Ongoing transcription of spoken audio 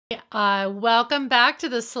Welcome back to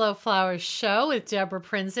the Slow Flowers Show with Deborah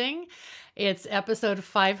Prinzing. It's episode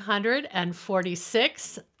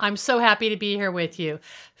 546. I'm so happy to be here with you.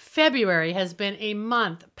 February has been a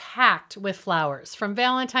month packed with flowers, from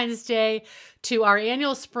Valentine's Day to our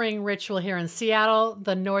annual spring ritual here in Seattle,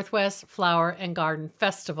 the Northwest Flower and Garden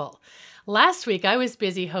Festival. Last week, I was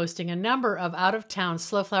busy hosting a number of out-of-town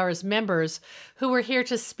Slow Flowers members who were here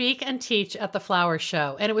to speak and teach at the flower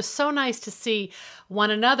show. And it was so nice to see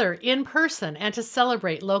one another in person and to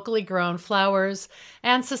celebrate locally grown flowers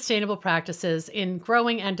and sustainable practices in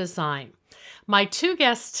growing and design. My two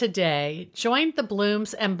guests today joined the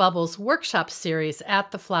Blooms and Bubbles workshop series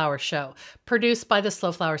at the flower show, produced by the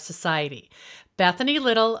Slow Flower Society. Bethany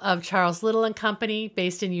Little of Charles Little and Company,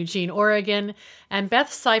 based in Eugene, Oregon, and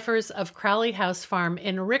Beth Syphers of Crowley House Farm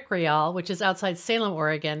in Rickreall, which is outside Salem,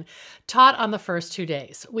 Oregon, taught on the first 2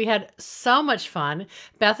 days. We had so much fun.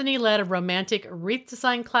 Bethany led a romantic wreath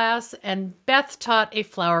design class, and Beth taught a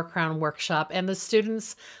flower crown workshop, and the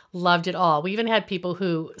students loved it all. We even had people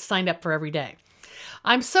who signed up for every day.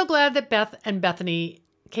 I'm so glad that Beth and Bethany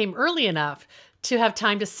came early enough to have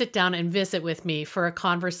time to sit down and visit with me for a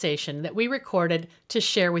conversation that we recorded to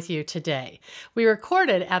share with you today. We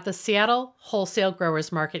recorded at the Seattle Wholesale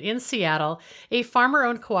Growers Market in Seattle, a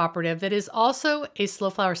farmer-owned cooperative that is also a Slow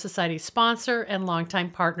Flower Society sponsor and longtime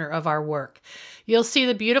partner of our work. You'll see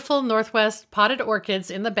the beautiful Northwest potted orchids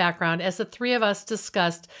in the background as the three of us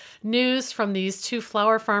discussed news from these two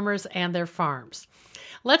flower farmers and their farms.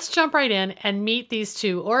 Let's jump right in and meet these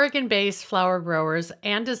two Oregon-based flower growers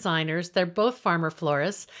and designers. They're both farmer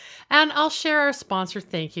florists, and I'll share our sponsor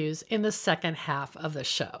thank yous in the second half of the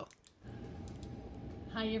show.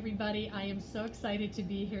 Hi, everybody. I am so excited to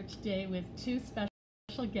be here today with two special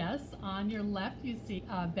guests. On your left, you see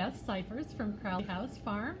Beth Syphers from Crowley House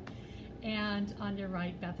Farm, and on your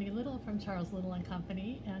right, Bethany Little from Charles Little and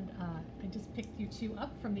Company. And I just picked you two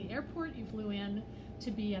up from the airport. You flew in to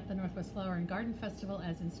be at the Northwest Flower and Garden Festival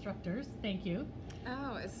as instructors. Thank you.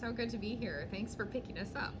 Oh, it's so good to be here. Thanks for picking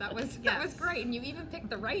us up. That was great, and you even picked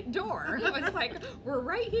the right door. It was like, we're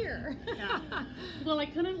right here. Yeah. Well, I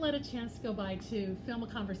couldn't let a chance go by to film a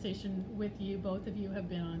conversation with you. Both of you have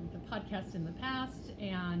been on the podcast in the past,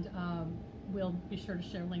 and we'll be sure to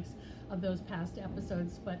share links of those past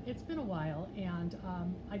episodes, but it's been a while, and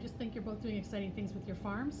I just think you're both doing exciting things with your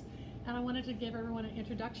farms, and I wanted to give everyone an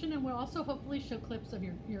introduction, and we'll also hopefully show clips of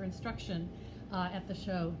your instruction at the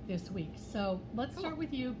show this week. So let's start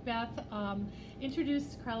with you, Beth.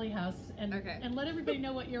 Introduce Crowley House and let everybody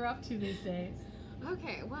know what you're up to these days.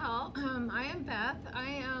 Okay, well, I am Beth. I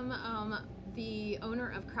am the owner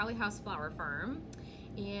of Crowley House Flower Farm.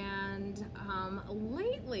 And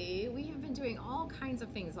lately we have been doing all kinds of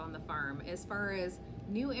things on the farm as far as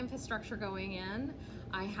new infrastructure going in.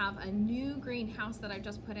 I have a new greenhouse that I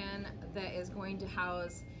just put in that is going to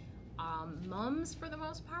house mums for the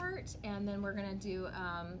most part, and then we're going to do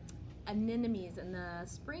anemones in the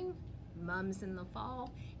spring, mums in the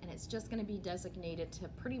fall, and it's just going to be designated to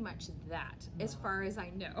pretty much that as far as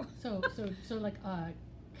I know. So like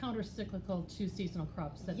counter-cyclical to seasonal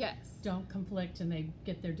crops that don't conflict and they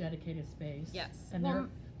get their dedicated space. Yes. And they're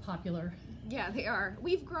popular. Yeah, they are.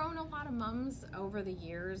 We've grown a lot of mums over the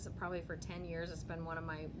years, probably for 10 years. It's been one of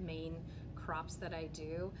my main crops that I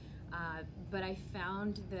do. But I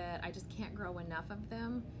found that I just can't grow enough of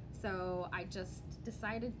them. So I just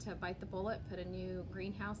decided to bite the bullet, put a new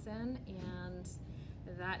greenhouse in, and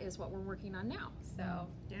that is what we're working on now. So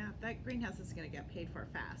yeah, that greenhouse is going to get paid for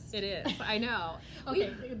fast. It is. I know.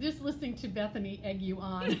 Okay, just listening to Bethany egg you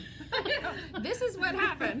on. This is what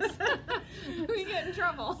happens. We get in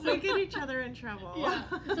trouble. We get each other in trouble. Yeah.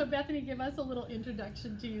 So Bethany, give us a little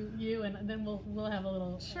introduction to you, and then we'll have a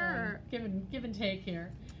little give and take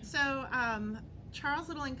here. So Charles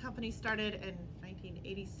Little and Company started in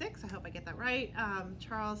 1986. I hope I get that right.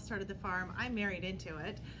 Charles started the farm. I married into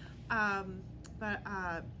it. But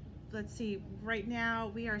let's see, right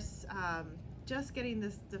now we are just getting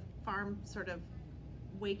the farm sort of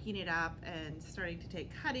waking it up and starting to take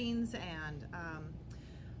cuttings, and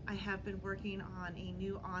I have been working on a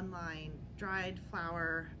new online dried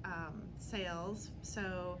flower sales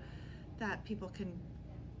so that people can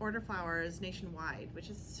order flowers nationwide, which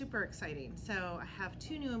is super exciting. So I have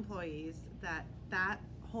 2 new employees that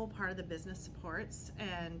whole part of the business supports,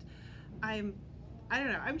 and I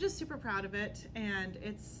don't know, I'm just super proud of it, and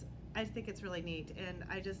I think it's really neat, and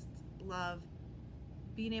I just love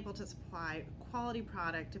being able to supply quality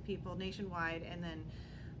product to people nationwide. And then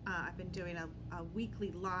I've been doing a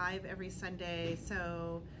weekly live every Sunday,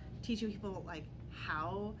 so teaching people like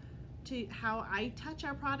how to how I touch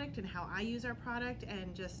our product and how I use our product,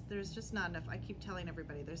 and just there's just not enough. I keep telling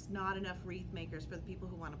everybody there's not enough wreath makers for the people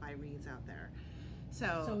who want to buy wreaths out there.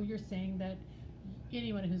 So you're saying that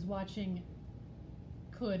anyone who's watching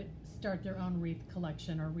could start their own wreath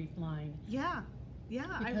collection or wreath line. Yeah,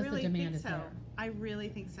 I really think so. There. I really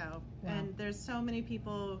think so. Wow. And there's so many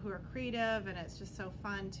people who are creative, and it's just so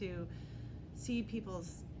fun to see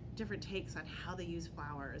people's different takes on how they use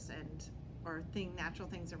flowers or natural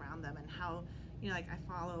things around them, and how, like I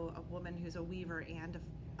follow a woman who's a weaver and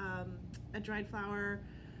a dried flower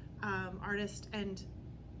artist, and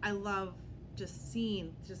I love just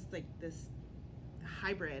seeing just like this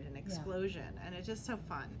hybrid and explosion, and it's just so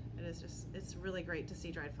fun. It's really great to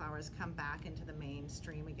see dried flowers come back into the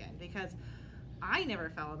mainstream again, because I never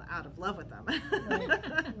fell out of love with them.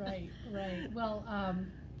 Right. Well,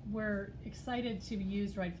 we're excited to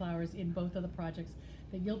use dried flowers in both of the projects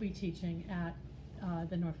that you'll be teaching at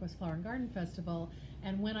the Northwest Flower and Garden Festival.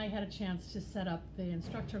 And when I had a chance to set up the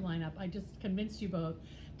instructor lineup, I just convinced you both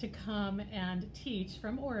to come and teach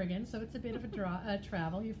from Oregon. So it's a bit of a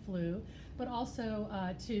travel. You flew, but also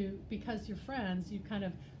because you're friends, you kind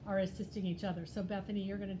of are assisting each other. So Bethany,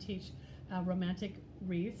 you're going to teach romantic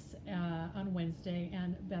wreaths on Wednesday,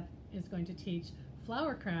 and Beth is going to teach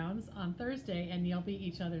flower crowns on Thursday, and you'll be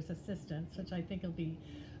each other's assistants, which I think will be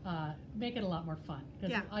make it a lot more fun,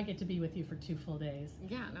 because I get to be with you for 2 full days.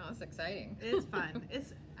 Yeah, no, it's exciting. It's fun.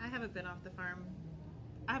 I haven't been off the farm.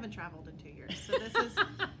 I haven't traveled in 2 years, so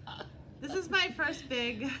this is my first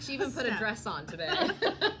big. She even put a dress on today.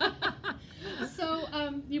 So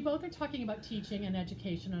you both are talking about teaching and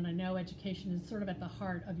education, and I know education is sort of at the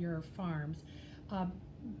heart of your farms.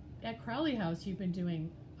 At Crowley House, you've been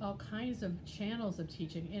doing all kinds of channels of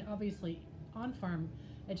teaching, and obviously on-farm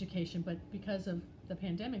education, but because of the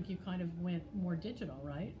pandemic, you kind of went more digital,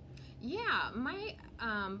 right? Yeah,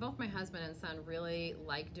 both my husband and son really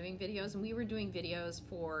like doing videos, and we were doing videos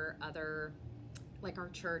for other, like our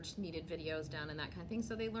church needed videos done and that kind of thing,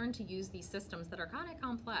 so they learned to use these systems that are kind of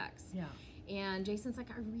complex. Yeah. And Jason's like,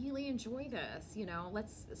 I really enjoy this,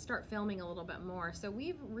 let's start filming a little bit more. So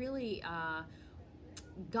we've really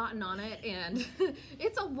gotten on it, and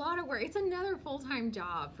it's a lot of work. It's another full-time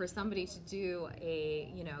job for somebody to do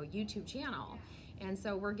a YouTube channel. And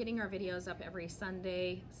so we're getting our videos up every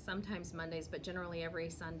Sunday, sometimes Mondays, but generally every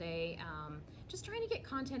Sunday, just trying to get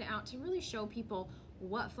content out to really show people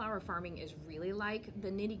what flower farming is really like, the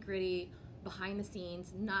nitty-gritty, behind the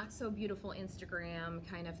scenes, not so beautiful Instagram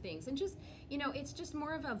kind of things, and just it's just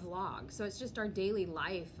more of a vlog, so it's just our daily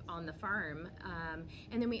life on the farm.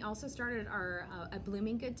 And then we also started our a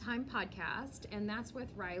Blooming Good Time podcast, and that's with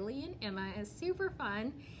Riley and Emma. It's super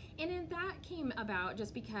fun, and then that came about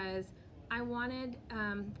just because I wanted,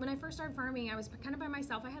 when I first started farming, I was kind of by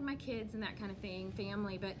myself. I had my kids and that kind of thing,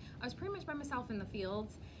 family, but I was pretty much by myself in the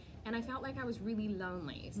fields. And I felt like I was really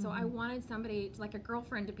lonely. So I wanted somebody, like a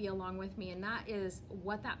girlfriend, to be along with me. And that is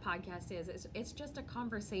what that podcast is. It's just a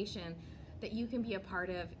conversation that you can be a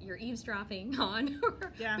part of. You're eavesdropping on,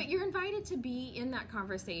 but you're invited to be in that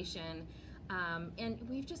conversation. And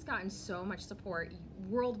we've just gotten so much support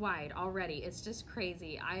worldwide already. It's just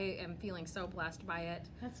crazy. I am feeling so blessed by it.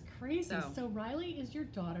 That's crazy. So Riley is your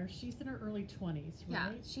daughter. She's in her early 20s, right? Yeah,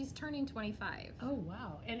 she's turning 25. Oh,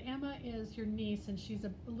 wow. And Emma is your niece, and she's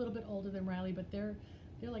a little bit older than Riley, but they're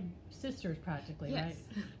like sisters practically, right?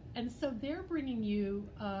 And so they're bringing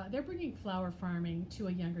flower farming to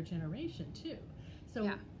a younger generation too.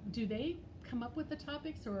 So do they come up with the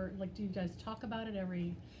topics, or like do you guys talk about it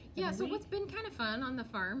every so week? What's been kind of fun on the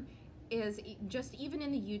farm is just even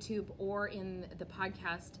in the YouTube or in the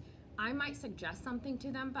podcast, I might suggest something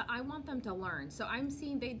to them, but I want them to learn. So I'm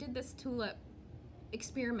seeing they did this tulip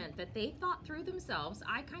experiment that they thought through themselves.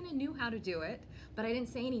 I kind of knew how to do it, but I didn't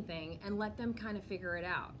say anything and let them kind of figure it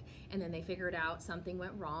out. And then they figured out something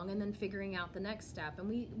went wrong, and then figuring out the next step. And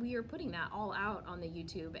we are putting that all out on the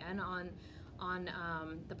YouTube and on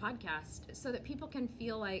the podcast, so that people can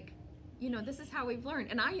feel like, this is how we've learned.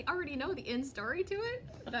 And I already know the end story to it,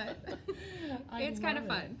 but it's kind of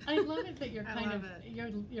fun. I love it that you're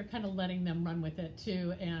you're kind of letting them run with it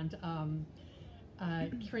too, and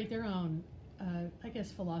create their own, I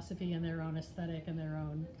guess, philosophy and their own aesthetic and their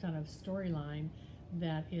own kind of storyline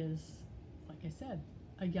that is, like I said,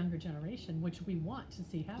 a younger generation, which we want to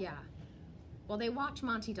see happen. Yeah. Well, they watch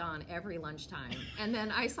Monty Don every lunchtime. And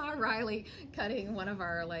then I saw Riley cutting one of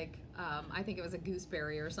our, I think it was a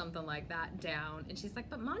gooseberry or something like that, down. And she's like,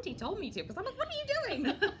 but Monty told me to. Because I'm like, what are you doing?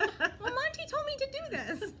 Well, Monty told me to do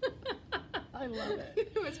this. I love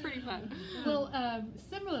it. It was pretty fun. Well,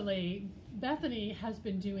 similarly, Bethany has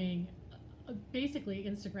been doing basically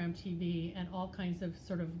Instagram TV and all kinds of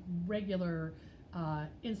sort of regular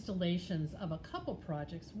installations of a couple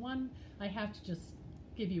projects. One, I have to just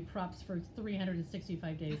give you props for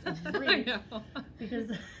 365 days of I wreath, know.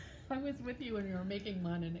 because I was with you when you were making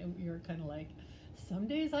one, and you were kind of like, some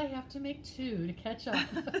days I have to make 2 to catch up.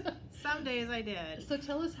 Some days I did. So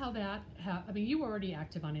tell us how that, I mean, you were already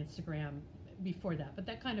active on Instagram before that, but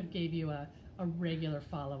that kind of gave you a regular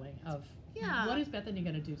following of, what is Bethany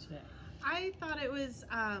going to do today? I thought it was,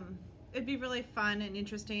 it'd be really fun and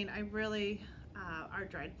interesting. I really, our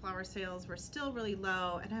dried flower sales were still really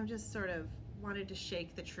low, and I just sort of wanted to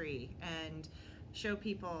shake the tree and show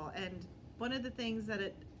people. And one of the things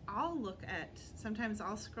that I'll look at, sometimes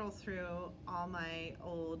I'll scroll through all my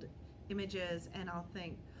old images and I'll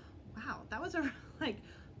think, wow, that was like,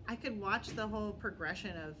 I could watch the whole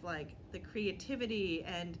progression of like the creativity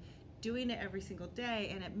and doing it every single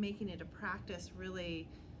day, and making it a practice really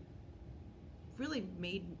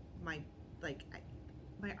made my, like,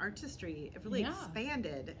 my artistry, it really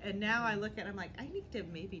expanded. And now I look at it, I'm like, I need to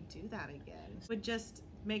maybe do that again. Would just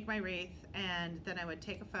make my wreath, and then I would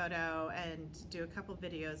take a photo and do a couple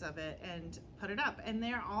videos of it and put it up, and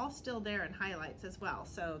they're all still there in highlights as well,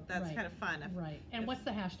 so that's kind of fun. And what's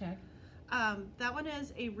the hashtag? That one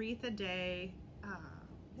is a wreath a day.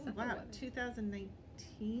 Wow,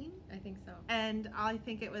 2019, I think so. and I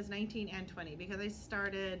think it was 19 and 20, because I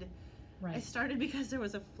started because there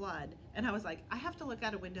was a flood, and I was like, I have to look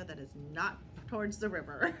out a window that is not towards the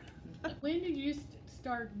river. When did you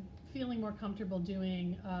start feeling more comfortable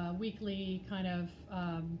doing weekly kind of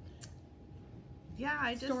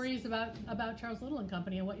stories about Charles Little and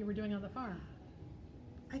Company and what you were doing on the farm?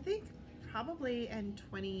 I think probably in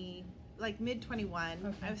mid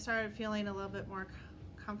 21, I started feeling a little bit more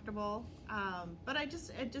comfortable. But I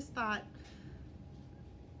just thought,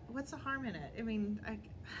 what's the harm in it? I mean,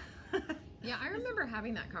 Yeah, I remember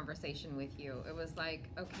having that conversation with you. It was like,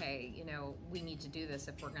 okay, we need to do this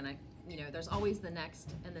if we're gonna, there's always the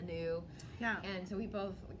next and the new. Yeah. And so we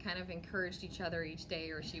both kind of encouraged each other each day,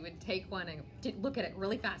 or she would take one and look at it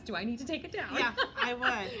really fast. Do I need to take it down? Yeah, I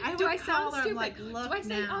would. Do I sound stupid? Like, look, do I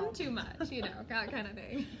say now. too much? That kind of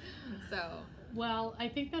thing. So. Well, I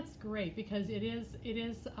think that's great, because it is.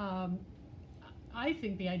 I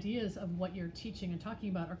think the ideas of what you're teaching and talking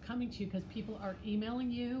about are coming to you because people are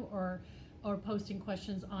emailing you or posting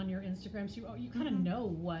questions on your Instagram. So you kind of know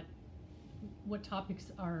what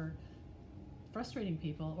topics are frustrating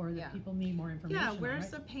people, or that people need more information. Yeah, where's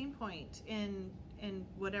the pain point in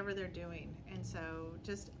whatever they're doing, and so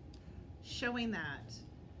just showing that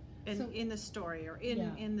in the story or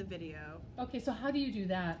in the video. Okay, so how do you do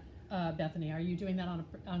that? Bethany, are you doing that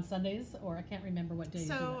on Sundays, or I can't remember what day you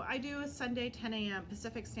do that? I do a Sunday 10 a.m.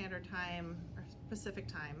 Pacific Standard Time, or Pacific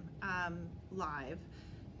Time, live,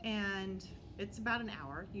 and it's about an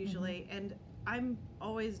hour usually, and I'm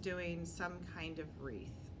always doing some kind of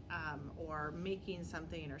wreath, or making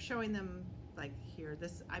something, or showing them, like, here,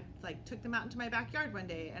 I took them out into my backyard one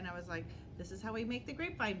day, and I was like, this is how we make the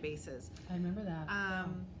grapevine bases. I remember that.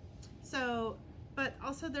 But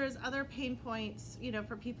also there's other pain points,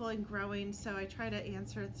 for people in growing. So I try to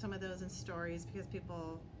answer some of those in stories, because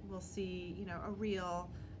people will see, a reel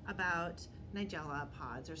about Nigella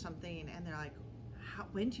pods or something, and they're like,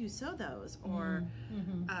 when do you sow those? Or,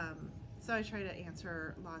 so I try to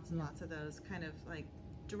answer lots and lots of those kind of like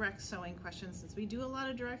direct sowing questions, since we do a lot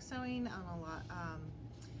of direct sowing on a lot,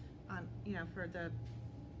 for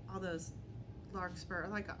all those larkspur,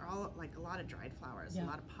 like a lot of dried flowers, a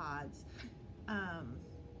lot of pods.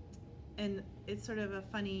 And it's sort of a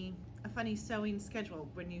funny sowing schedule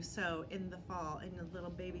when you sow in the fall, and the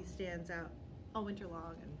little baby stands out all winter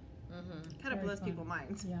long, and kind of blows people's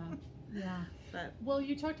minds. Yeah. But well,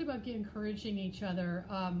 you talked about encouraging each other.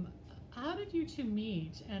 How did you two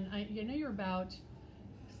meet? And I know you're about,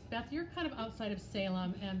 Beth, you're kind of outside of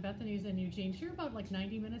Salem, and Bethany's in Eugene. So you're about like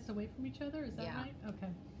 90 minutes away from each other. Is that right? Okay.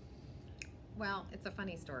 Well, it's a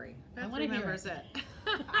funny story. Beth remembers it.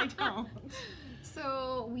 I don't.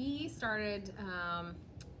 So we started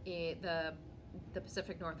the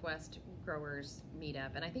Pacific Northwest Growers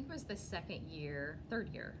Meetup, and I think it was the third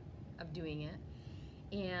year of doing it.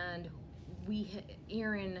 And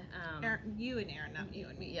Aaron, you and Aaron, not you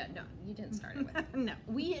and me. Yeah, no, you didn't start it with. No.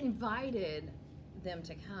 We invited them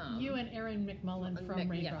to come. You and Aaron McMullen from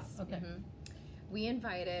Rickreall. Yes. Okay. We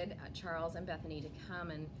invited Charles and Bethany to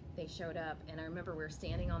come, and they showed up, and I remember we were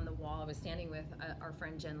standing on the wall. I was standing with our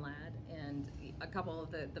friend Jen Ladd and a couple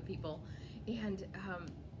of the people, and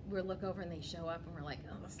we look over and they show up, and we're like,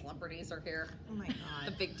 oh, the celebrities are here. Oh my God.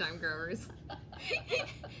 The big time growers.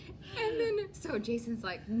 And then, so Jason's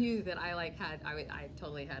like, knew that I like had, I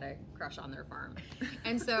totally had a crush on their farm.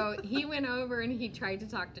 And so he went over and he tried to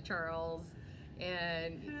talk to Charles.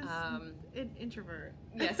 And an introvert.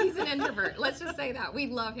 Yes, he's an introvert. Let's just say that. We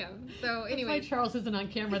love him. So anyway, that's why Charles isn't on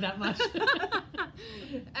camera that much.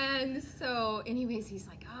 And so anyways, he's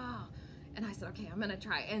like, oh. And I said, okay, I'm going to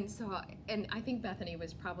try. And so, and I think Bethany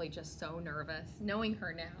was probably just so nervous, knowing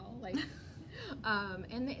her now. Like,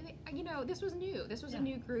 and they, you know, this was new. This was a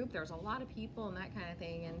new group. There was a lot of people and that kind of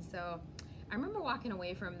thing. And so I remember walking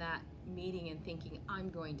away from that meeting and thinking, I'm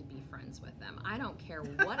going to be friends with them. I don't care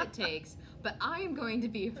what it takes, but I am going to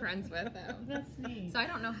be friends with them. That's neat. So I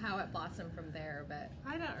don't know how it blossomed from there, but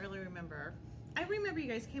I don't really remember. I remember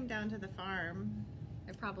you guys came down to the farm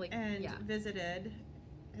I probably and visited,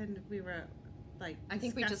 and we were like I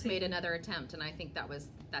think we just made another attempt, and I think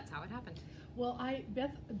that's how it happened. Well,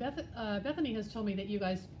 Bethany has told me that you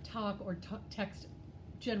guys talk or text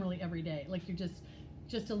generally every day. Like you're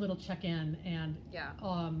just a little check-in, and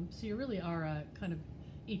so you really are a kind of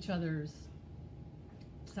each other's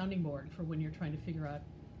sounding board for when you're trying to figure out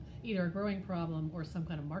either a growing problem or some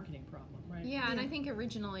kind of marketing problem, right? Yeah, and I think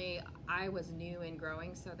originally I was new in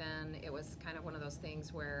growing, so then it was kind of one of those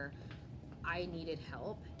things where I needed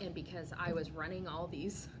help, and because I was running all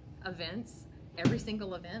these events, every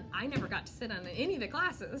single event, I never got to sit on any of the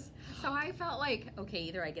classes. So I felt like, okay,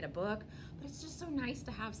 either I get a book, but it's just so nice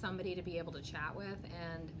to have somebody to be able to chat with,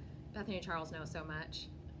 and Bethany and Charles know so much.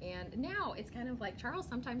 And now it's kind of like Charles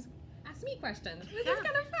sometimes asks me questions. This is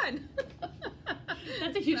kind of fun.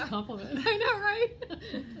 That's a huge compliment. I know, right?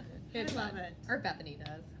 It's I love fun. it. Or Bethany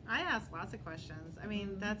does. I ask lots of questions. I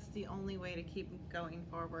mean, that's the only way to keep going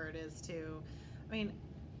forward is to, I mean,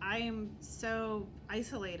 I am so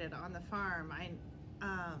isolated on the farm.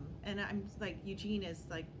 And I'm like, Eugene is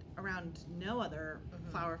like around no other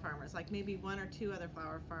flower farmers, like maybe one or two other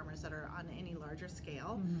flower farmers that are on any larger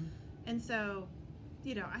scale. And so,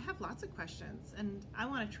 you know, I have lots of questions, and I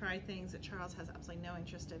want to try things that Charles has absolutely no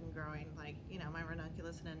interest in growing, like, you know, my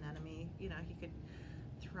ranunculus and anemone. You know, he could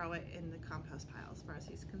throw it in the compost pile as far as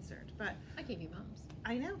he's concerned. But I gave you mums.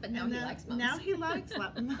 I know, but now he likes mums. Now he likes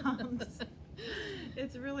mums.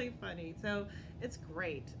 It's really funny. So it's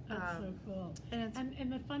great. That's so cool.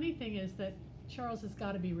 And the funny thing is that Charles has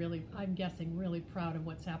got to be really, I'm guessing, really proud of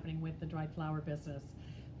what's happening with the dried flower business,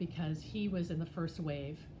 because he was in the first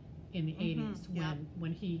wave in the 80s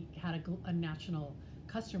when he had a national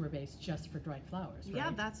customer base just for dried flowers, right?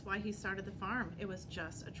 Yeah, that's why he started the farm. It was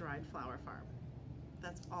just a dried flower farm.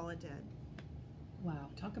 That's all it did. Wow,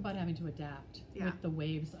 talk about having to adapt with the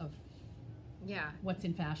waves of what's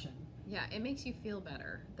in fashion. Yeah, it makes you feel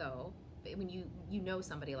better, though, when you know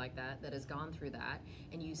somebody like that has gone through that,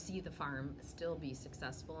 and you see the farm still be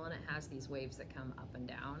successful, and it has these waves that come up and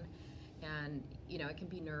down. And, you know, it can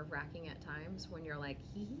be nerve-wracking at times when you're like,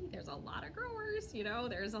 there's a lot of growers, you know,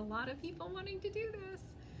 there's a lot of people wanting to do this.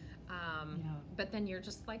 But then you're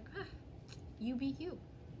just like, you be you.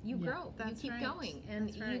 You grow. That's you keep going.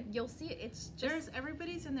 And you'll see it. It's just...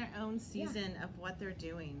 everybody's in their own season of what they're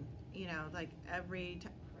doing. You know, like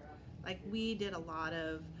like we did a lot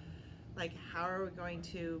of, like, how are we going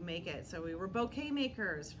to make it? So we were bouquet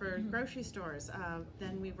makers for grocery stores.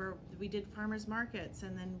 Then we did farmers markets,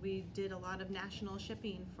 and then we did a lot of national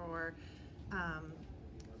shipping for,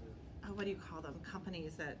 what do you call them?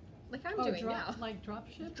 Companies that, like I'm doing now. Like drop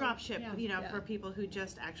ship? Drop ship, you know, for people who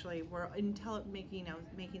just actually were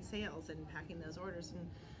making sales and packing those orders, and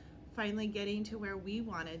finally getting to where we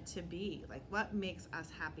wanted to be. Like, what makes us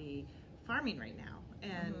happy farming right now?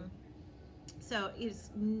 And so it's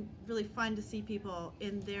really fun to see people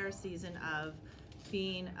in their season of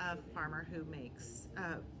being a farmer who makes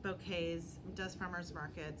bouquets, does farmers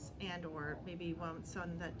markets, and or maybe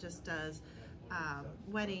someone that just does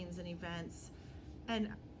weddings and events, and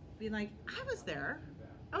being like, I was there,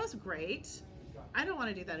 that was great, I don't want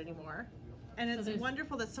to do that anymore. And it's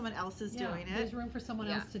wonderful that someone else is doing it. There's room for someone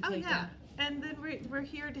else to take that. And then we're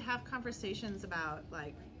here to have conversations about,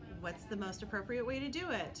 like, what's the most appropriate way to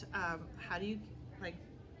do it? How do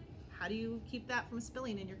you keep that from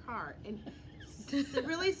spilling in your car? And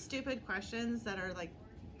really stupid questions that are like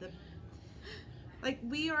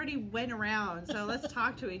we already went around, so let's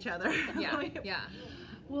talk to each other. Yeah.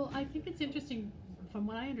 Well, I think it's interesting, from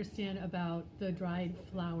what I understand about the dried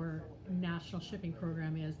flower national shipping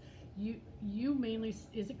program, is you mainly,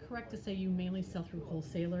 is it correct to say you mainly sell through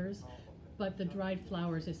wholesalers? But the dried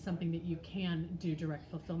flowers is something that you can do direct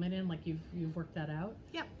fulfillment in, like you've worked that out?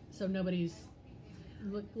 Yep. So nobody's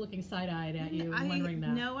looking side-eyed at you and wondering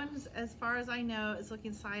that? No one's, as far as I know, is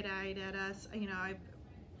looking side-eyed at us. You know,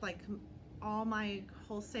 all my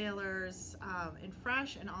wholesalers in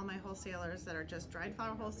fresh and all my wholesalers that are just dried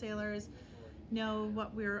flower wholesalers know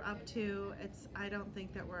what we're up to. I don't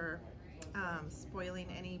think that we're spoiling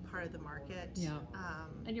any part of the market. Yeah.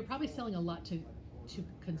 And you're probably selling a lot to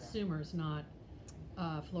consumers, not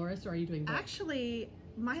florists, or are you doing both? Actually,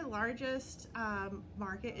 my largest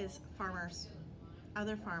market is farmers,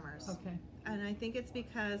 other farmers. Okay. And I think it's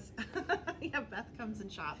because Beth comes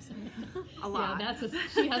and shops a lot. Yeah,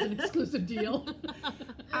 she has an exclusive deal.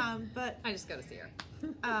 But I just go to see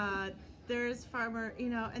her. There's farmer,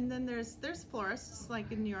 and then there's florists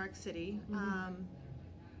like in New York City. I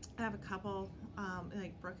have a couple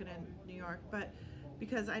like Brooklyn and New York, but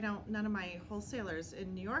because none of my wholesalers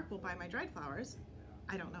in New York will buy my dried flowers.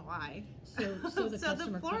 I don't know why. So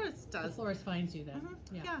the florist does. The florist finds you then.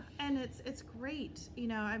 Yeah, and it's great.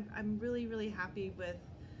 I'm really, really happy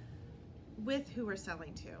with who we're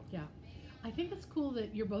selling to. Yeah. I think it's cool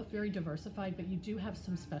that you're both very diversified, but you do have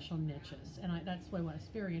some special niches, and that's why I was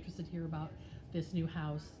very interested to hear about this new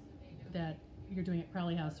house that you're doing at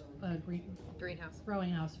Crowley House, growing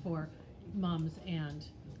house for mums and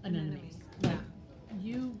anemones. Yeah.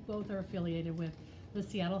 You both are affiliated with the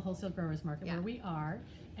Seattle Wholesale Growers Market, where we are,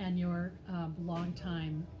 and you're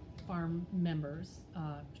longtime farm members,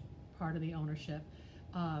 part of the ownership.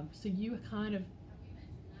 So you kind of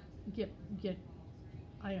get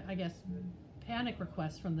I guess panic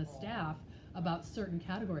requests from the staff about certain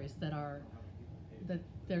categories that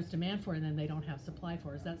there's demand for and then they don't have supply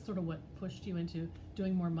for. Is that sort of what pushed you into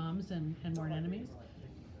doing more mums and more anemones?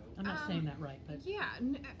 I'm not saying that right, but yeah.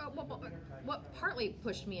 What partly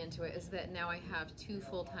pushed me into it is that now I have 2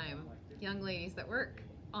 full-time young ladies that work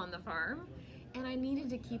on the farm, and I needed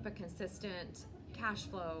to keep a consistent cash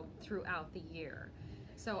flow throughout the year.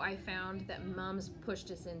 So I found that mums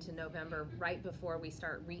pushed us into November right before we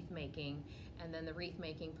start wreath making, and then the wreath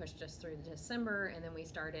making pushed us through to December, and then we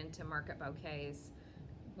start into market bouquets.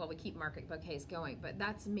 Well, we keep market bouquets going, but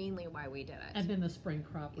that's mainly why we did it. And then the spring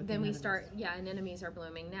crop. With then we anemones. start, anemones are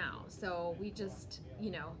blooming now. So we just,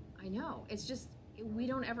 I know, it's just, we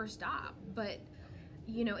don't ever stop. But,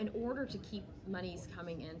 in order to keep monies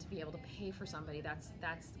coming in to be able to pay for somebody, that's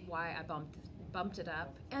why I bumped it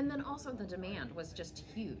up. And then also the demand was just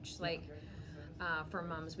huge. Like, for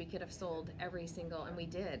mums, we could have sold every single, and we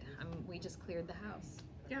did. We just cleared the house.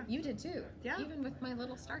 Yeah. You did too. Yeah. Even with my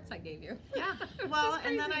little starts I gave you. Yeah. Well,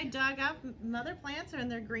 and then I dug up mother plants are in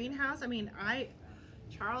their greenhouse. I mean,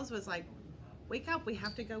 Charles was like, wake up, we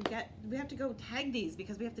have to go tag these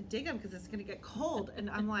because we have to dig them because it's going to get cold. And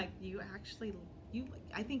I'm like,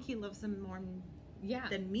 I think he loves them more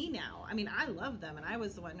than me now. I mean, I love them, and I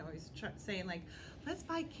was the one who was saying like, let's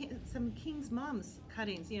buy some King's Mums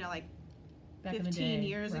cuttings, like back 15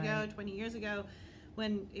 years ago, 20 years ago,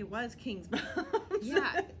 when it was King's Mums.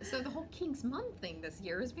 Yeah, so the whole King's Mum thing this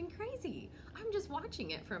year has been crazy. I'm just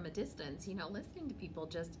watching it from a distance, listening to people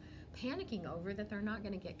just panicking over that they're not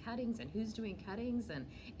going to get cuttings and who's doing cuttings, and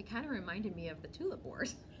it kind of reminded me of the tulip board.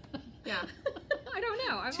 Yeah. I don't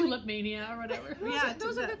know. Tulip mania or whatever.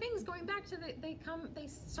 Those are the things going back to they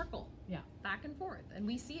circle back and forth, and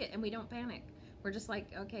we see it and we don't panic. We're just like,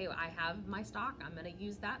 okay, I have my stock. I'm going to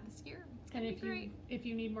use that this year. And if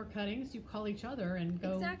you need more cuttings, you call each other and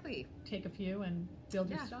go take a few and build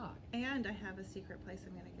your stock. And I have a secret place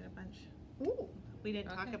I'm going to get a bunch. Ooh. We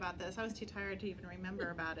didn't talk about this. I was too tired to even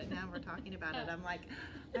remember about it. Now we're talking about it. I'm like,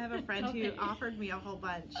 I have a friend who offered me a whole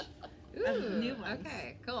bunch of new ones.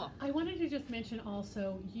 Okay, cool. I wanted to just mention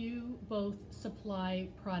also, you both supply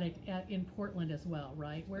product in Portland as well,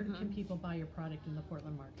 right? Where can people buy your product in the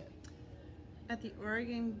Portland market? At the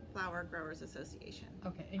Oregon Flower Growers Association.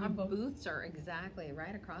 Okay. And our booths are exactly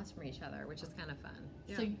right across from each other, which is kind of fun.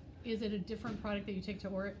 Yeah. So is it a different product that you take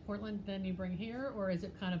to Portland than you bring here, or is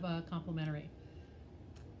it kind of a complementary?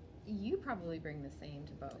 You probably bring the same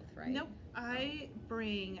to both, right? Nope. I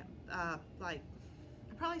bring, I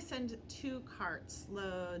probably send 2 carts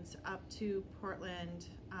loads up to Portland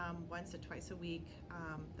once or twice a week.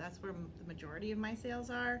 That's where the majority of my sales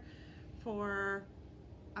are. For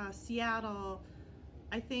Seattle,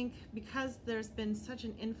 I think because there's been such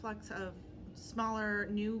an influx of smaller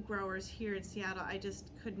new growers here in Seattle, I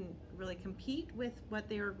just couldn't really compete with what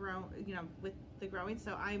they were with the growing.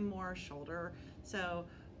 So I'm more shoulder. So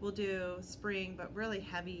we'll do spring, but really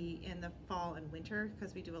heavy in the fall and winter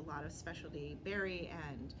because we do a lot of specialty berry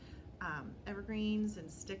and evergreens and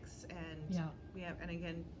sticks, and we have, and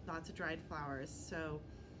again, lots of dried flowers. So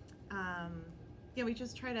we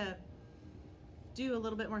just try to do a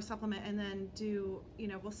little bit more supplement, and then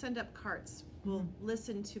we'll send up carts. We'll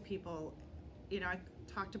listen to people. I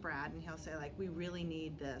talk to Brad, and he'll say like, we really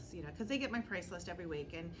need this, because they get my price list every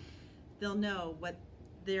week, and they'll know what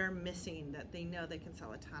they're missing that they know they can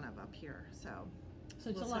sell a ton of up here. So it's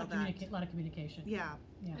we'll a lot sell of that. lot of communication. Yeah.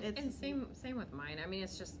 And same with mine. I mean,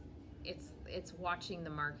 it's just it's watching the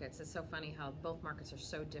markets. It's so funny how both markets are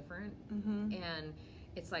so different, and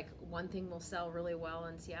it's like one thing will sell really well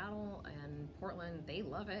in Seattle and Portland, they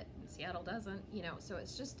love it, and Seattle doesn't, you know, so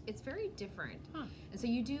it's very different. And so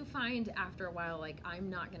you do find after a while, like, I'm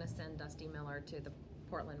not going to send Dusty Miller to the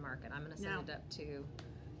Portland market. I'm going to send it up to,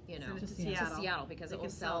 you know, to Seattle because it will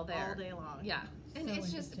sell there all day long. Yeah. And So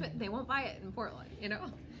it's just, but they won't buy it in Portland, you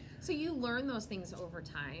know. So you learn those things over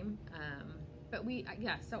time. But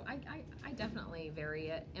so I definitely vary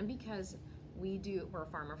it. And because we're a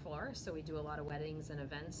farmer florist, so we do a lot of weddings and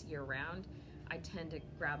events year round, I tend to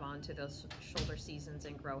grab onto those shoulder seasons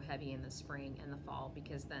and grow heavy in the spring and the fall,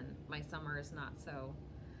 because then my summer is not so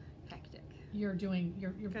hectic. You're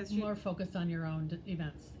more focused on your own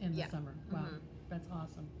events in the summer. Wow, that's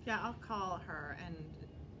awesome. Yeah, I'll call her and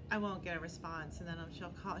I won't get a response, and then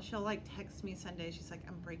she'll like text me Sunday. She's like,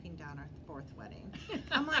 I'm breaking down our 4th wedding.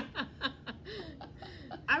 I'm like,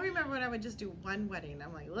 I remember when I would just do one wedding.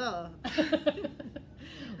 I'm like, ugh.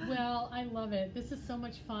 Well, I love it. This is so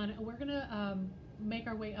much fun. We're gonna make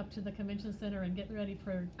our way up to the convention center and get ready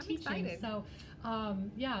for teaching. Excited. So,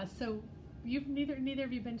 So you've neither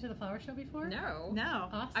of you been to the flower show before? No.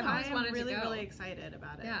 Awesome. I've always wanted to really, go. really excited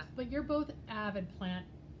about it. Yeah. But you're both avid plant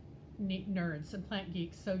nerds and plant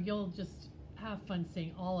geeks, so you'll just have fun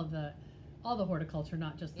seeing all the horticulture,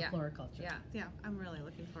 not just the floriculture. Yeah, I'm really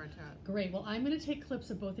looking forward to it. Great. Well, I'm going to take clips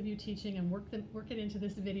of both of you teaching and work it into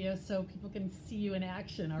this video so people can see you in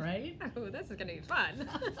action. All right? Oh, this is going to be fun.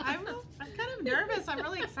 I'm kind of nervous. I'm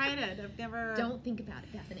really excited. I've never. Don't think about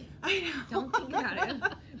it, Bethany. I know. Don't think about it.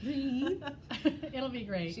 Breathe. It'll be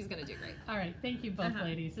great. She's going to do great. All right. Thank you both,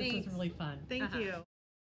 ladies. This Thanks. was really fun. Thank you.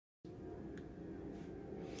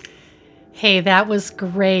 Hey, that was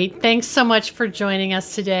great. Thanks so much for joining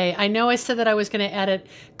us today. I know I said that I was going to edit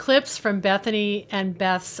clips from Bethany and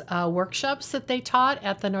Beth's workshops that they taught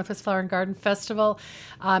at the Northwest Flower and Garden Festival.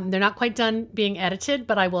 They're not quite done being edited,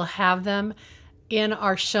 but I will have them in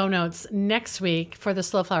our show notes next week for the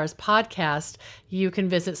Slow Flowers podcast. You can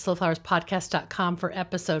visit slowflowerspodcast.com for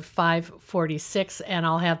episode 546, and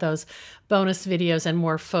I'll have those bonus videos and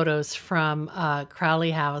more photos from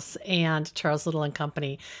Crowley House and Charles Little and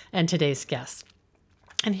Company and today's guest.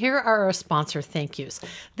 And here are our sponsor thank yous.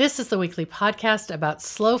 This is the weekly podcast about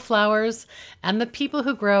slow flowers and the people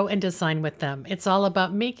who grow and design with them. It's all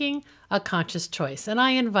about making a conscious choice. And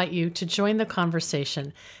I invite you to join the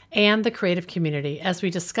conversation and the creative community as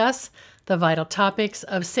we discuss the vital topics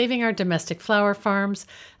of saving our domestic flower farms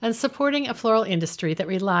and supporting a floral industry that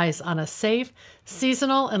relies on a safe,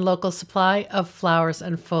 seasonal, and local supply of flowers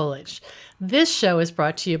and foliage. This show is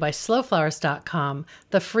brought to you by slowflowers.com,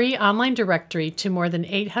 the free online directory to more than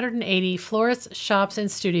 880 florists, shops,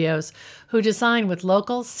 and studios who design with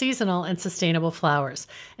local, seasonal, and sustainable flowers,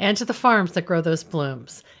 and to the farms that grow those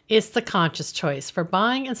blooms. It's the conscious choice for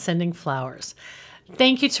buying and sending flowers.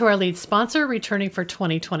 Thank you to our lead sponsor, returning for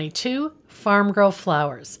 2022, Farm Girl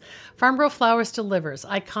Flowers. Farm Girl Flowers delivers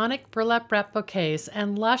iconic burlap wrap bouquets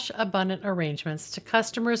and lush, abundant arrangements to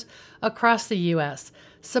customers across the U.S.,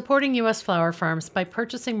 supporting U.S. flower farms by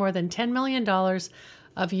purchasing more than $10 million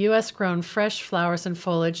of U.S.-grown fresh flowers and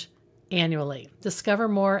foliage annually. Discover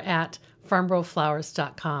more at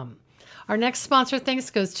farmgirlflowers.com. Our next sponsor thanks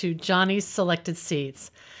goes to Johnny's Selected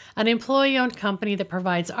Seeds, an employee-owned company that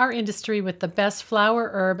provides our industry with the best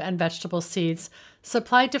flower, herb, and vegetable seeds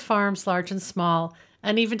supplied to farms large and small,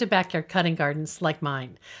 and even to backyard cutting gardens like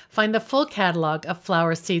mine. Find the full catalog of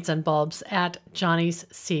flower seeds and bulbs at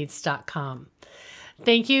johnnysseeds.com.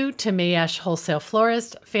 Thank you to Mayesh Wholesale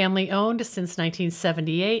Florist, family-owned since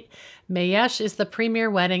 1978. Mayesh is the premier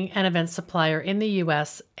wedding and event supplier in the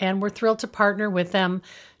U.S., and we're thrilled to partner with them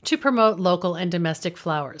to promote local and domestic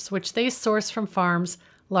flowers, which they source from farms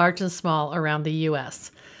large and small around the U.S.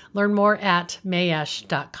 Learn more at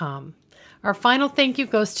mayesh.com. Our final thank you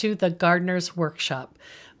goes to the Gardener's Workshop,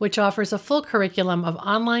 which offers a full curriculum of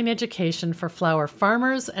online education for flower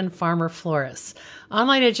farmers and farmer florists.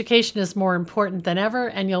 Online education is more important than ever,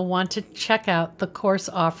 and you'll want to check out the course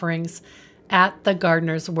offerings at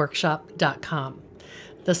thegardenersworkshop.com.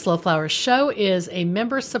 The Slow Flowers Show is a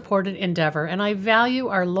member-supported endeavor, and I value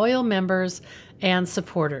our loyal members and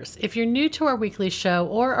supporters. If you're new to our weekly show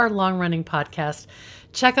or our long-running podcast,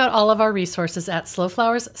 check out all of our resources at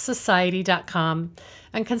slowflowerssociety.com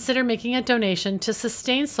and consider making a donation to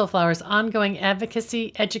sustain Slow Flowers' ongoing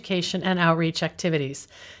advocacy, education, and outreach activities.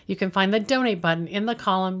 You can find the donate button in the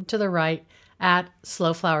column to the right at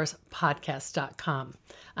slowflowerspodcast.com.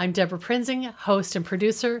 I'm Deborah Prinzing, host and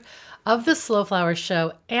producer of The Slow Flowers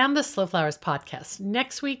Show and The Slow Flowers Podcast.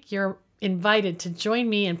 Next week, you're invited to join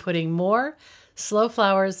me in putting more slow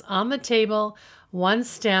flowers on the table, one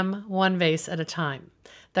stem, one vase at a time.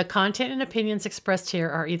 The content and opinions expressed here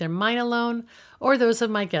are either mine alone or those of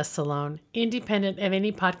my guests alone, independent of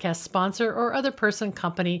any podcast sponsor or other person,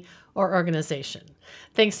 company, or organization.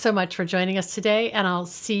 Thanks so much for joining us today, and I'll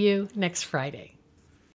see you next Friday.